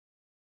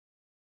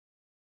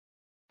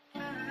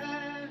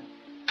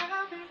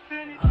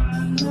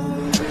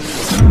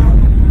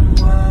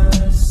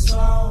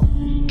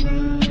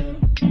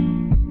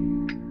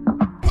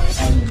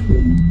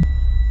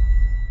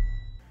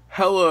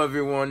Hello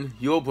everyone,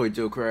 your boy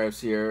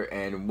DylCraftZ here,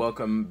 and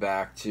welcome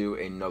back to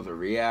another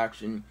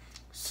reaction.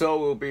 So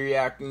we'll be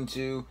reacting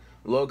to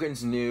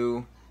Logan's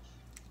new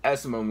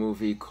SML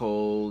movie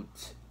called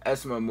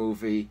SML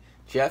Movie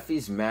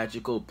Jeffy's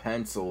Magical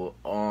Pencil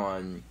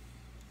on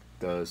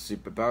the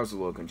Super Bowser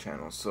Logan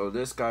channel. So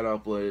this got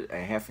uploaded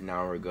a half an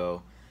hour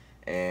ago,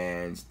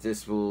 and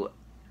this will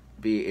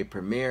be a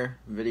premiere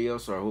video,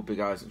 so I hope you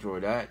guys enjoy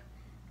that.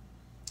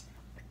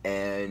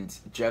 And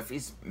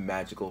Jeffy's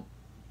Magical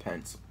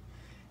Pencil.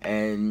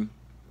 And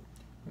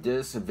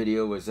this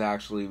video was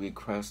actually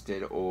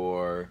requested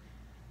or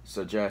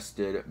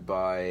suggested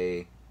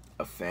by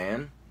a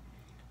fan.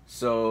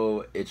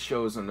 So it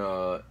shows on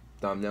the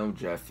thumbnail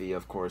Jeffy,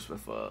 of course,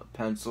 with a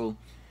pencil,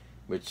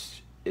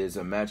 which is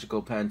a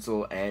magical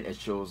pencil, and it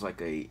shows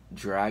like a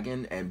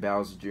dragon and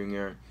Bowser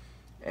Jr.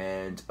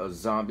 and a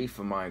zombie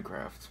from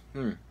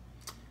Minecraft.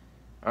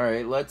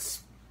 Alright,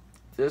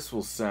 this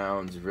will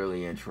sound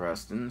really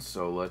interesting,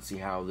 so let's see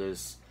how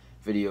this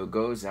video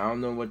goes. I don't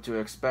know what to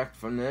expect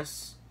from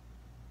this,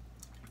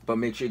 but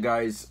make sure you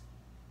guys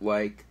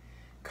like,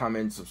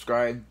 comment,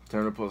 subscribe,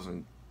 turn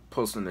on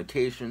post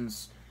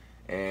notifications,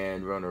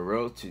 and run a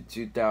road to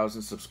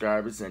 2,000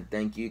 subscribers. And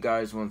thank you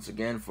guys once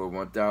again for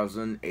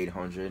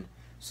 1,800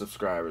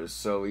 subscribers.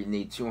 So we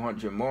need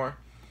 200 more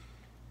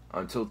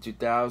until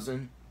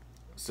 2,000.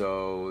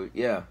 So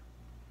yeah,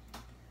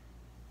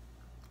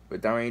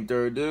 without any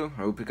further ado,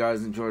 I hope you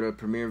guys enjoyed the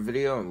premiere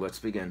video, and let's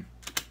begin.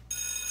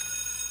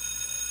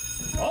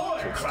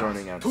 Alright,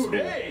 starting at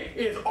today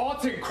is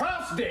Arts and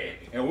Crafts Day,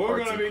 and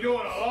we're going to be doing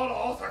a lot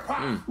of arts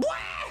and crafts.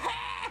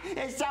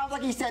 It sounds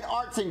like he said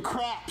arts and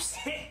craps.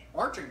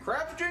 Arts and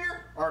crafts,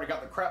 Junior? Already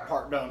got the crap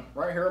part done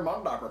right here in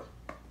my docker.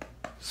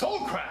 So,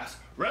 crafts,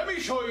 let me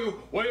show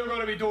you what you're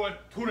going to be doing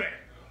today.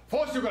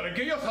 First, you're going to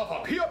get yourself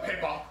a piece of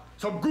paper,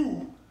 some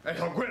glue, and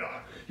some glitter.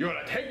 You're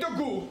going to take the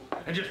glue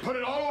and just put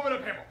it all over the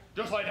paper,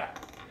 just like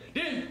that.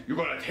 Then, you're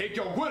going to take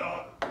your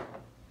glitter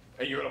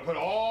and you're going to put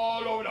it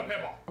all over the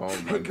paper. Oh my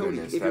Hey, Cody,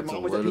 goodness, if your that's a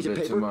mom was a little piece of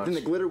bit too paper, much. then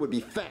the glitter would be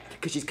fat,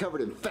 because she's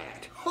covered in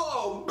fat.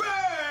 Oh,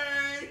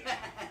 bang!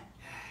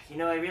 You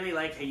know, I really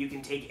like how you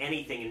can take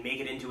anything and make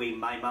it into a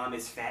my mom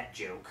is fat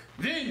joke.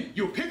 Then,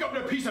 you pick up the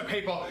piece of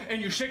paper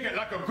and you shake it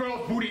like a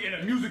girl's booty in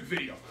a music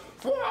video.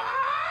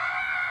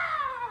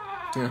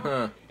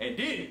 And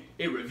then,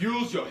 it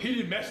reveals your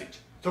hidden message.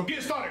 So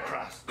get started,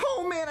 crafts.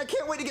 Oh man, I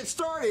can't wait to get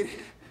started.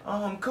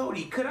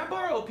 Cody, could I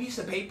borrow a piece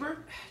of paper?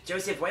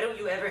 Joseph, why don't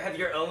you ever have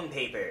your own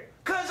paper?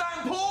 'Cause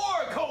I'm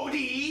poor,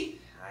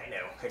 Cody! I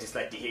know, I just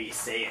like to hear you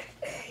say it.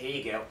 Here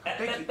you go.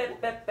 Thank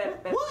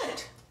you.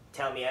 What?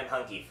 Tell me I'm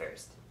hunky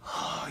first.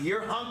 Oh,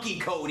 you're hunky,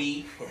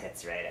 Cody.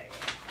 That's right, I am.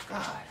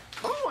 God.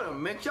 I want to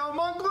mix out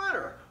my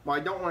glitter, but I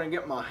don't want to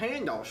get my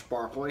hand all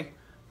sparkly.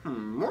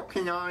 What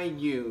can I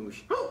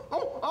use?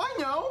 Oh, I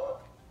know!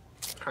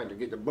 Trying to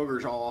get the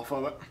boogers all off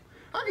of it.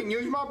 I can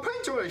use my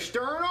pencil to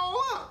stir it all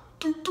up.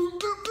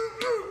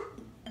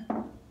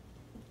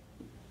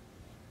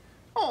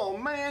 Oh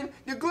man,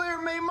 the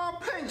glitter made my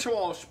pencil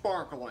all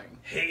sparkling.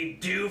 Hey,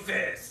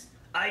 doofus!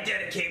 I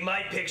dedicate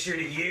my picture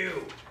to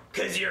you,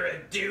 'cause you're a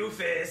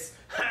doofus.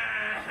 Ha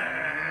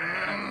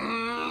ha!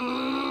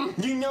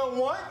 You know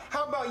what?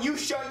 How about you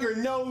shut your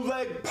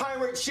no-leg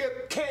pirate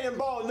ship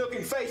cannonball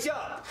looking face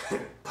up?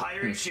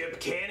 Pirate ship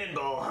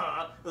cannonball,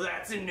 huh?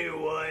 That's a new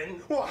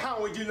one. Well,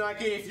 how would you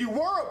like it if you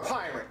were a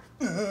pirate?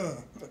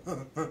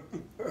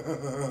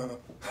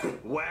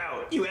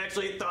 Wow, you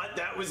actually thought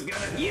that was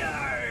gonna...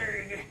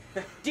 Yarg!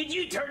 Did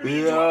you turn me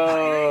into a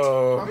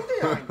pirate? What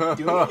did I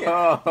do?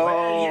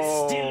 Well, you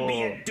still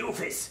be a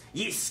doofus,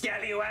 you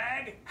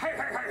scallywag. Har,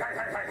 har, har, har,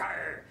 har, har,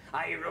 har.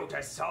 I wrote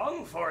a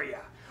song for you.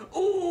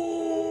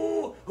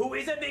 Ooh, who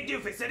is a big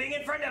doofus sitting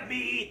in front of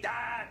me?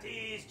 That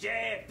is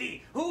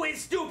Jeffy. Who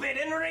is stupid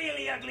and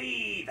really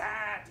ugly?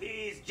 That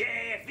is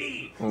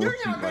Jeffy. You're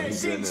not My gonna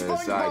sing goodness,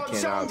 SpongeBob I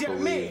songs cannot at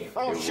me. believe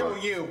I'll it show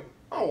worked. you.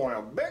 I want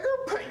a bigger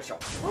pencil.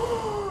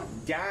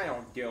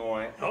 That'll do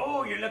it.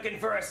 Oh, you're looking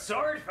for a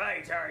sword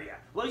fight, are you?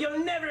 Well, you'll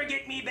never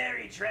get me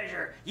buried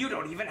treasure. You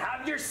don't even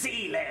have your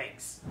sea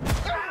legs. You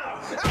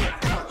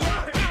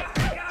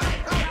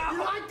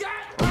like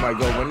that? Oh my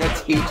god, when the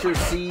teacher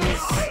sees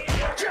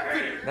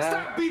Jeffy, that,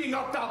 stop beating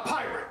up that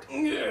pirate.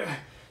 doesn't even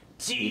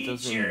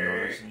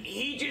Teacher, notice.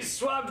 he just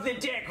swabbed the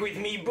deck with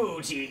me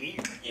booty.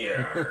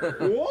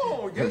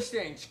 Whoa, this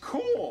thing's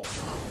cool.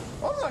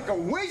 I'm like a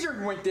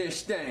wizard with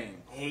this thing.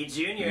 Hey,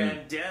 Junior,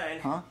 I'm done.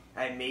 Huh?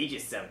 I made you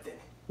something.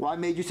 Well, I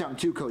made you something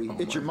too, Cody.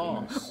 It's your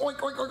mom. Oink, oink,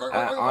 oink, oink,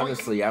 oink, oink.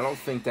 honestly, I don't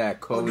think that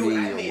Cody do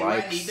I mean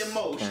likes I need the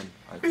most? Ken.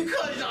 I think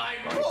Because he I'm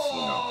likes, you know.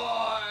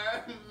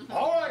 poor.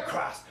 Alright,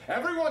 crafts,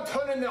 everyone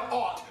turn in their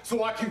art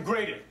so I can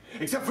grade it.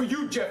 Except for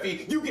you,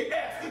 Jeffy, you get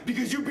F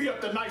because you beat up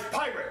the nice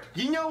pirate.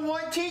 You know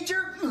what,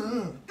 teacher?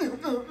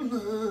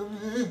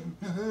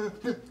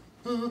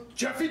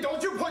 Jeffy,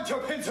 don't you point your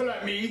pencil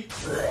at me.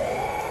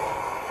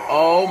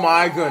 Oh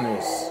my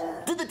goodness.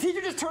 Did the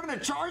teacher just turn into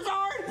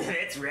Charizard?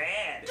 That's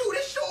rad. Dude,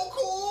 it's so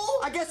cool.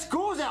 I guess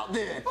school's out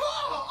then.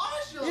 Oh,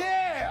 awesome.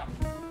 Yeah.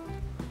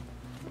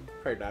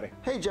 Hey, Daddy.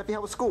 Hey, Jeffy,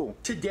 how was school?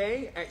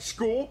 Today at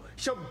school,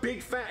 some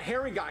big fat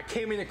hairy guy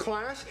came into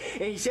class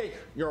and he said,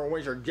 "You're a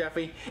wizard,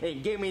 Jeffy," and he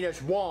gave me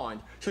this wand.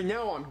 So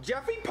now I'm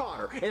Jeffy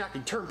Potter and I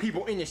can turn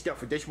people into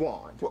stuff with this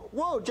wand.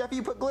 Whoa, Jeffy,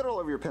 you put glitter all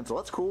over your pencil.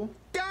 That's cool.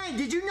 Dang,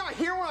 did you not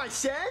hear what I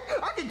said?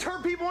 I can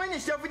turn people into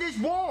stuff with this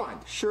wand.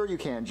 Sure you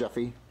can,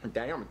 Jeffy.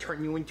 Daddy, I'm gonna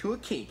turn you into a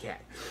kitty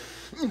cat.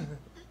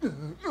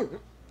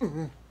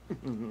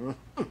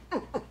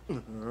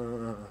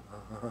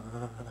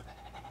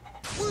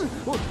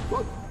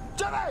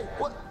 Jeffy!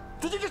 What?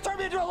 Did you just turn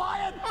me into a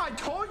lion? I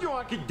told you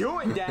I could do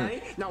it,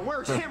 Daddy. Now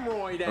where's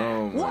Hemorrhoid at?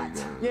 Oh my What?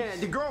 goodness. Yeah,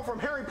 the girl from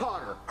Harry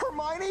Potter.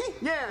 Hermione?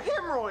 Yeah,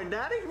 Hemorrhoid,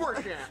 Daddy.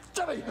 Where's she at?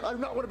 Jeffy, I do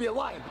not want to be a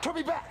lion. Turn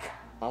me back.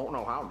 I don't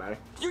know how, Daddy.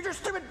 Use your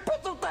stupid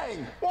pencil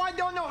thing. Well, I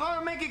don't know how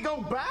to make it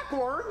go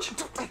backwards.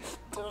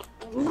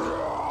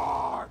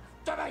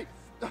 Jeffy,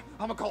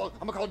 I'm gonna call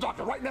a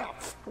doctor right now.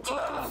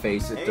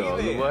 Face it the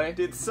other way.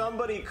 Did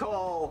somebody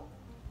call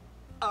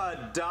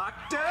a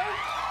doctor?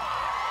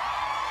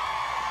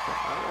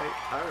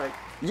 All right.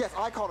 Yes,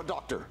 I called a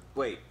doctor.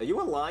 Wait, are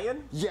you a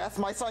lion? Yes,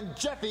 my son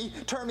Jeffy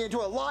turned me into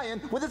a lion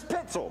with his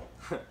pencil.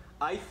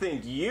 I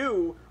think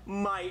you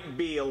might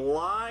be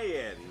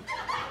lying.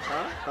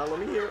 Huh? Let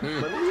me hear it.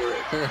 Let me hear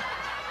it.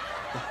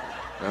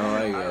 Oh,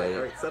 I get All it.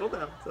 right, settle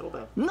down, settle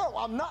down. No,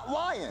 I'm not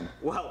lying.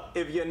 Well,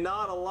 if you're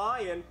not a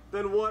lion,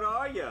 then what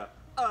are you?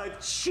 A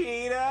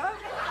cheetah?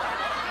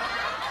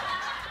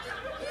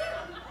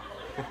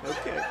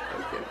 Okay.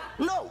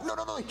 No.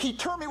 He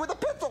turned me with a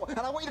pencil, and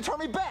I want you to turn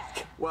me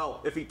back.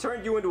 Well, if he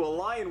turned you into a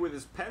lion with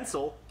his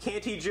pencil,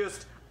 can't he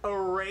just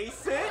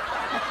erase it?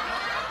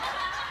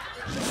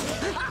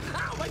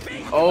 Ow, my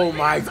face! Oh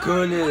my Sorry,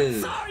 goodness.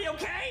 I'm sorry,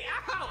 okay?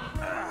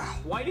 Ow!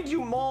 Why did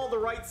you maul the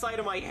right side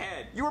of my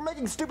head? You were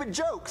making stupid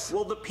jokes.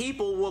 Well, the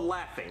people were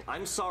laughing.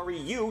 I'm sorry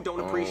you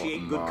don't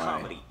appreciate good my.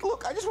 comedy.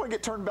 Look, I just want to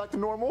get turned back to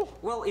normal.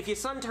 Well, if your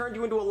son turned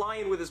you into a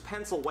lion with his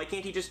pencil, why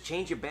can't he just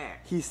change you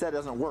back? He said it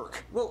doesn't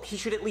work. Well, he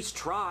should at least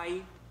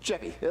try.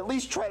 Jeffy, at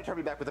least try to turn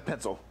me back with a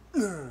pencil.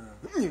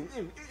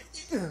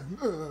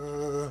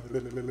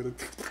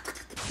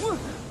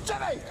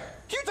 Jeffy!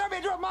 You turned me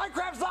into a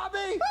Minecraft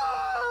zombie!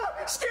 Ah,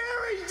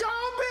 scary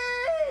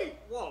zombie!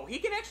 Whoa, he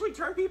can actually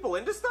turn people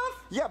into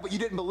stuff? Yeah, but you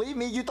didn't believe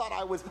me. You thought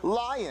I was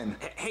lying.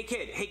 Hey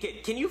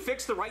kid, can you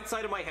fix the right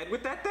side of my head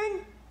with that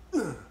thing?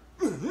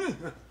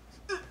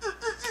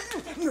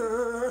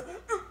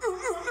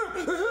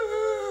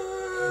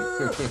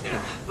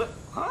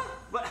 Huh?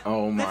 But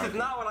Oh my. this is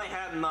not what I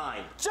had in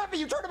mind. Jeffy,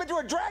 you turned him into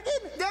a dragon?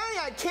 Daddy,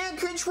 I can't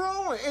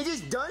control it. It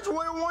just does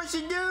what it wants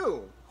to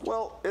do.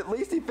 Well, at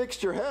least he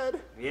fixed your head.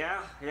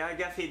 Yeah, I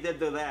guess he did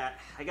do that.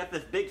 I got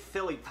this big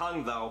silly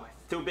tongue though.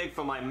 It's too big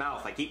for my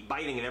mouth. I keep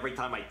biting it every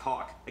time I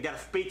talk. I got a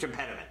speech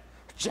impediment.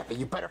 Jeffy,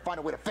 you better find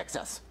a way to fix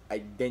us. I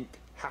didn't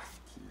have to.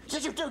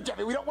 Yes, you do,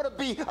 Jeffy. We don't want to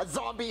be a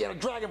zombie and a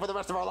dragon for the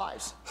rest of our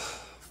lives.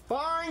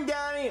 Fine,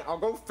 Daddy. I'll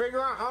go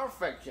figure out how to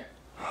fix it.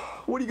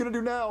 What are you going to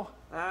do now?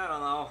 I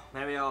don't know.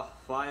 Maybe I'll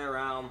fly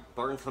around,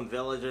 burn some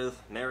villages,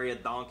 marry a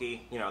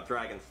donkey, you know,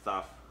 dragon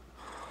stuff.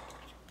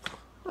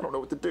 I don't know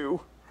what to do.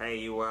 Hey,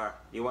 you want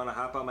to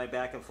hop on my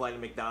back and fly to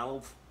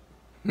McDonald's?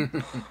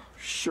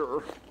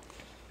 Sure.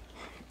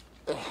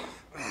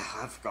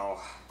 Let's go.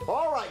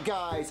 All right,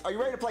 guys. Are you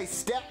ready to play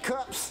Stack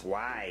Cups?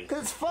 Why?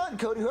 Because it's fun,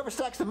 Cody. Whoever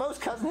stacks the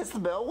most cups and hits the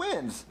bell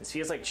wins. This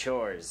feels like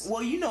chores.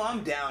 Well, you know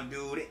I'm down,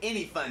 dude.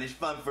 Any fun is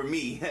fun for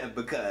me,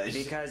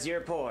 Because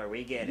you're poor,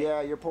 we get it.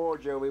 Yeah, you're poor,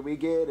 Joey. We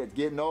get it.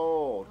 Getting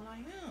old. I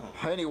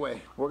know.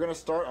 Anyway, we're going to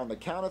start on the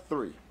count of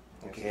 3.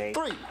 Okay.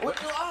 3. What?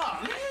 Oh,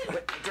 man.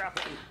 Wait, drop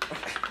one.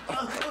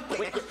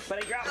 Wait, But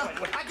I dropped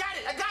one. I got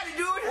it,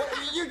 dude. Well,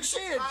 you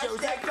cheated, I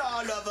Joseph. stacked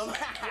all of them.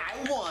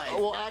 I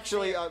won. Well,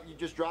 actually, you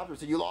just dropped it,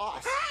 so you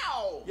lost.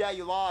 How? Yeah,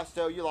 you lost.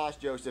 So you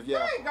lost, Joseph.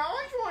 Yeah. Hey, guys,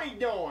 what are you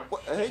doing?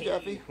 What? Hey,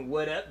 Jeffy.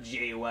 What up,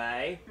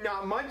 JY?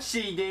 Not much,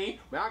 CD,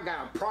 but I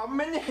got a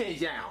problem in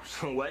his house.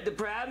 What the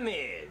problem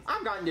is?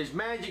 I got this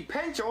magic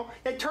pencil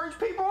that turns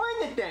people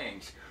into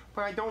things,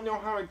 but I don't know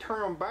how to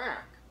turn them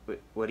back.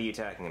 What are you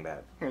talking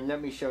about? Here,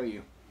 let me show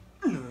you.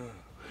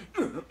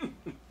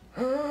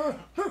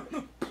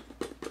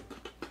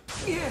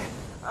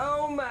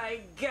 Oh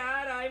my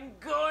god, I'm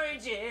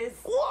gorgeous!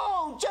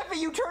 Whoa, Jeffy,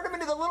 you turned him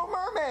into the Little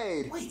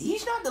Mermaid. Wait,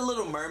 he's not the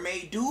Little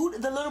Mermaid,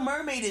 dude. The Little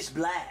Mermaid is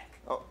black.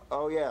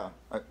 Oh yeah.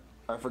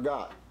 I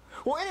forgot.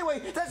 Well,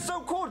 anyway, that's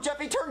so cool.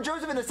 Jeffy turned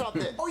Joseph into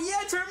something. Oh,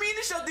 yeah, turn me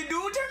into something,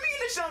 dude. Turn me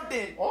into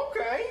something.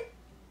 Okay.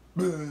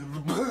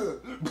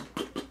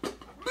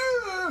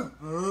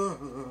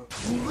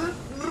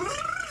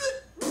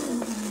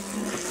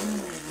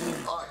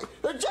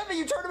 Jeffy,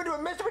 you turned him into a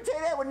Mr. Potato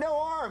Head with no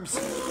arms.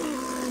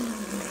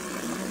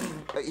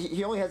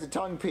 He only has a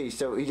tongue piece,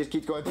 so he just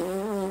keeps going.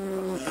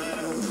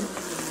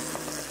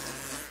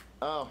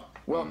 Oh,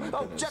 well.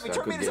 Oh, Jeffy,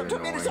 turn me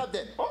into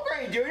something.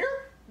 Okay, Junior.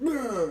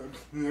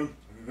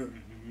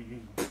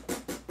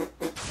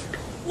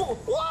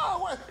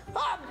 Whoa!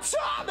 I'm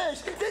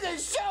Thomas! This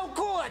is so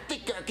cool! I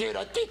think I can.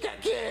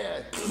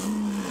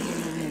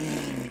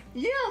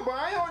 Yeah, but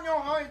I don't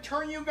know how to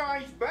turn you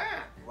guys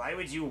back. Why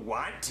would you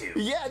want to?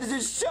 Yeah, this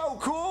is so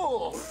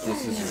cool.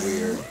 This is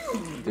weird.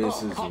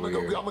 This is I'm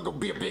weird. gonna go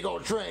be a big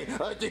old train.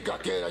 I think I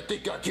can.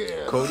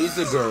 Cody's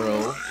a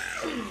girl.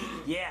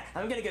 Yeah,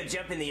 I'm gonna go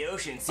jump in the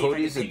ocean, see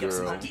Cody's if I can a pick up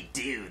some girl. hunky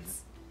dudes.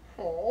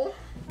 Oh,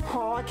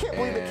 I can't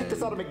believe they kicked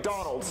us out of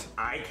McDonald's.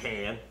 I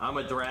can. I'm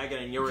a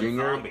dragon and you're a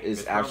Junior zombie. is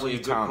It's probably actually a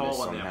good Thomas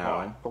call on that somehow.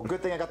 part. Well,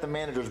 good thing I got the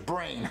manager's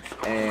brain.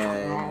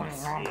 And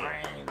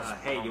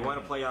Hey, you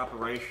want to play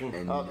Operation? Sure,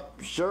 you can go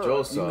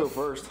Joseph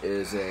first.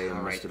 is a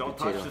All right, Mr. don't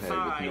touch Potato the Head with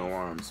sides. no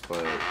arms,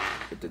 but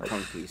with the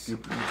tongue piece. You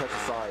touch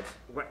the sides.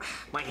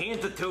 My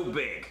hands are too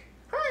big.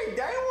 Hey,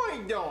 Dad, what are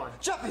you doing?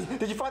 Jeffy,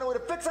 did you find a way to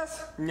fix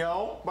us?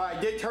 No, but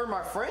I did turn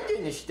my friend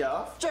into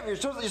stuff. Jeffy, you're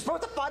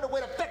supposed to find a way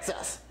to fix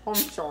us. I'm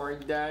sorry,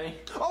 Daddy.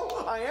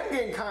 Oh, I am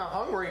getting kind of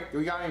hungry.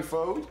 You got any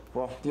food?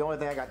 Well, the only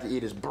thing I got to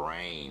eat is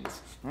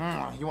brains.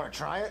 You want to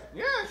try it?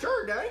 Yeah,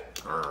 sure, Daddy.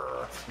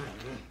 Oh,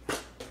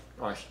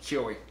 it's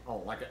chewy. I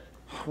don't like it.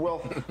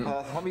 Well,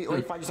 let me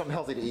find you something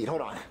healthy to eat.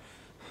 Hold on.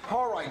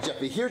 All right,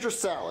 Jeffy, here's your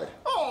salad.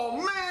 Oh,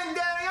 man,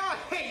 Daddy, I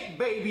hate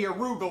baby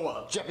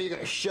arugula. Jeffy, you're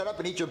gonna shut up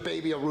and eat your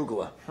baby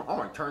arugula. I'm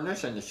gonna turn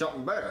this into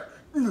something better.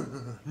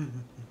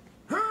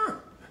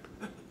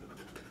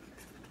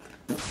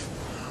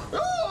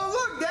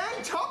 Oh, look,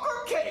 Dad,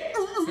 chocolate cake.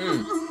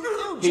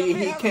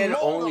 He can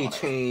only Even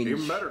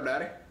change better,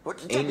 Daddy.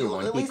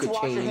 anyone. At He least could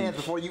wash your hands change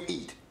before you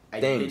eat.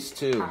 things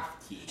too.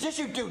 Yes,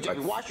 you do, Jeffy.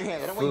 Like Wash your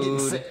hands. I don't want you getting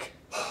food. sick.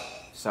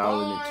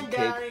 Salad Fine, into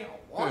Daddy. cake.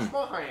 Wash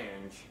my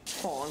hands.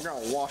 Oh, I'm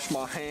gonna wash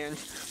my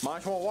hands. Might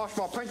as well wash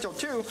my pencil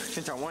too,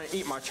 since I want to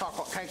eat my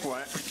chocolate cake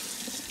with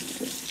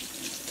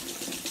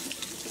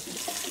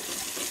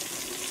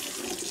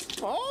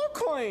it. All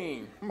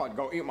clean. I'm about to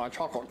go eat my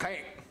chocolate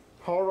cake.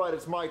 All right,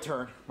 it's my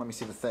turn. Let me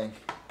see the thing.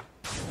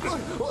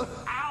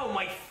 Ow,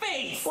 my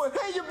face! Well,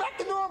 hey, you're back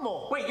to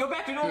normal. Wait, you're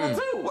back to normal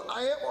too. What,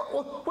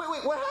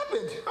 wait, what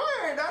happened?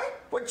 Hey, Daddy.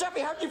 Well, Jeffy,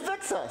 how'd you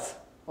fix us?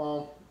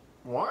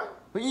 What?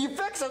 Well, you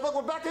fixed us. Look,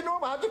 we're back to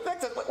normal. How'd you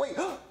fix us? Wait,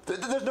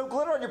 there's no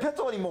glitter on your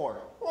pencil anymore.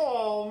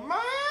 Oh, man.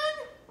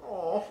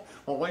 Oh,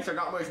 well, at least I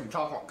got me some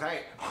chocolate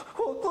cake.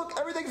 Well, look,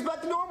 everything's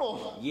back to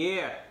normal.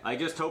 Yeah, I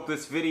just hope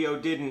this video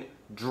didn't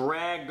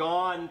drag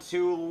on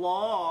too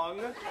long.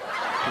 Yeah,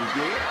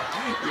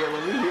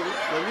 let me hear it.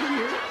 Let me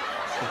hear it.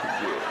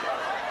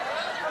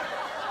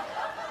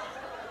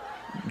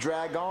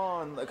 Drag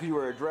on, like you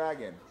were a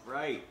dragon.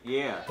 Right,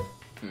 yeah.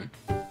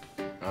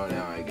 Oh,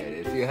 now I get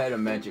it. If you had a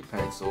magic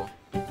pencil,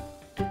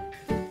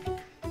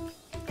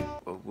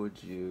 what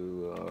would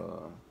you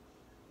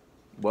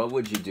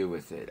do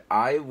with it?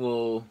 I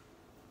would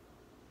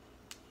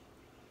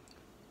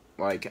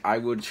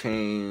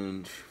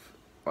change,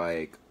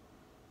 like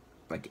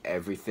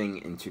everything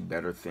into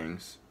better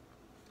things.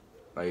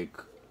 Like,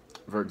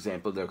 for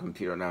example, the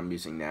computer that I'm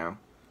using now,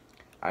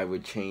 I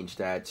would change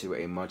that to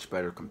a much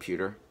better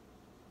computer.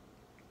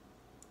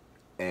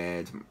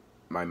 And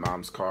my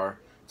mom's car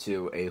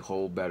to a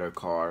whole better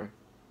car.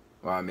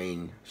 Well, I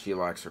mean, she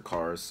likes her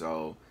cars,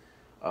 so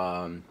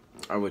I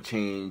would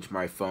change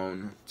my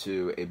phone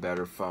to a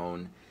better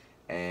phone,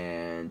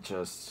 and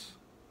just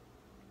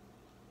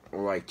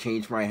like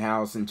change my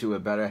house into a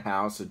better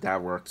house if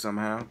that works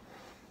somehow,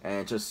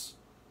 and just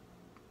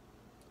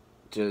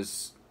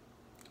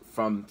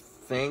from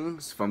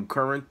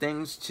current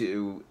things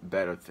to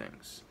better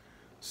things.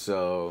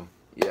 So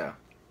yeah.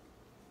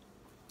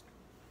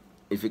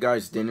 If you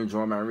guys did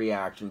enjoy my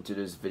reaction to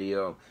this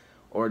video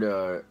or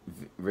the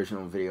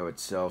original video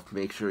itself,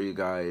 make sure you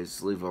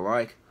guys leave a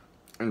like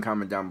and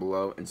comment down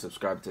below and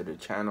subscribe to the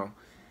channel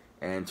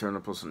and turn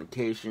on post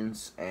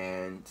notifications.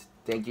 And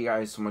thank you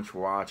guys so much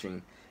for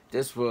watching.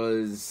 This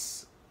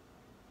was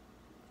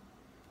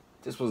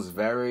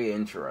very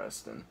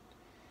interesting.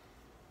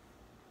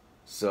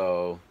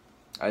 So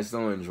I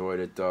still enjoyed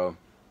it though.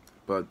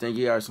 But thank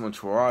you guys so much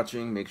for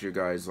watching. Make sure you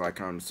guys like,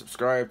 comment,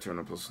 subscribe, turn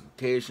on post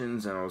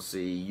notifications, and I'll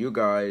see you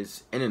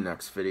guys in the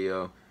next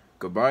video.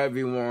 Goodbye,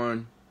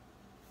 everyone.